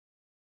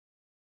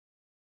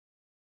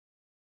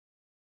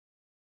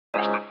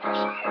It's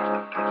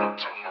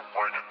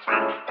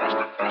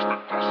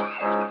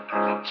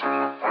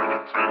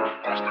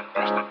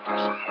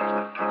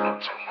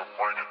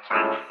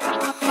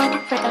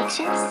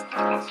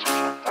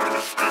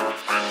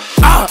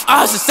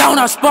the sound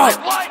I spot.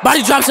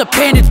 Body drops a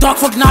pan, the dog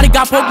fuck naughty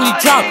got pokely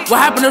dropped.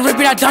 What happened to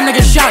Rippy, that dumb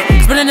nigga shot?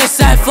 Spinning the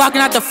set, flocking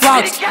at the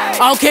flocks.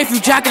 I don't care if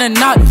you jacking or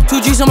not.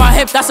 2 G's on my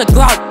hip, that's a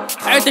Glock.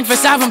 Everything for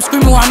Cypher, I'm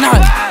screaming, why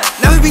not?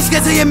 Never be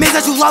scared to your mates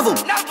that you love them.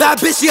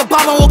 Bad bitch, she a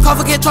bob, I won't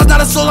cover, can't trust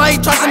not a soul, I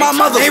ain't trusting my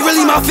mother. Ain't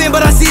really my fan,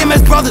 but I see him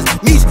as brothers.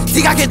 Meech,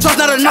 I can't trust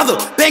not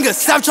another. Banger,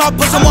 SevG,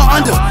 put someone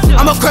under.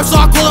 I'm a crip, so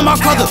I call him my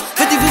brother.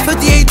 50 for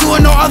 50, ain't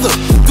doing no other.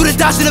 Do the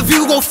dash in the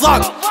view, gon'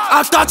 flock.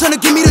 I thought trying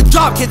to give me the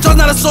drop. Can't trust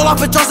not a soul, I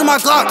put trust in my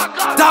Glock.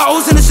 Die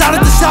O's in the shot at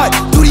the shot.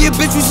 Do to your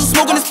bitch, we still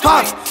smoking his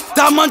pops.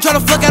 Die man, try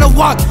to flick at a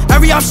walk.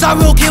 Every I'm shot,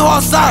 we don't care who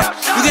outside.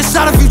 You get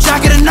shot if you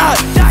jack it or not.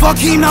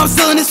 Fuck him, now I'm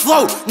still in his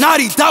flow.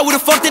 Naughty, dot, where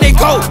the fuck did they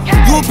go?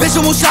 You a bitch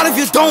and won't shot if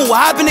you don't. What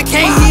happened to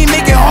Kane, he ain't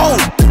make it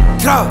home.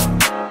 Get up.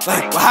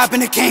 Like, what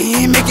happened to Kane,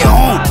 he ain't make it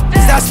home.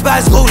 It's that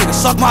SpazzGlo, nigga,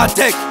 suck my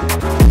dick.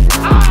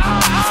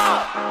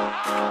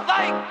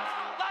 Like,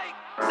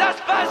 that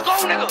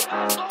SpazzGlo, nigga.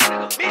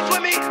 Meech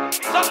with me,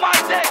 suck my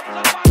dick.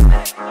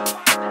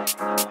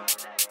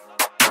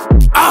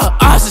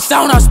 It's the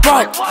sound I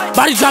spot.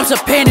 Body drops a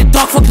pan, the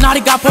dog fuck naughty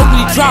got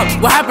pokely dropped.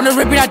 What happened to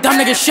Rippy, that dumb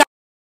nigga shot?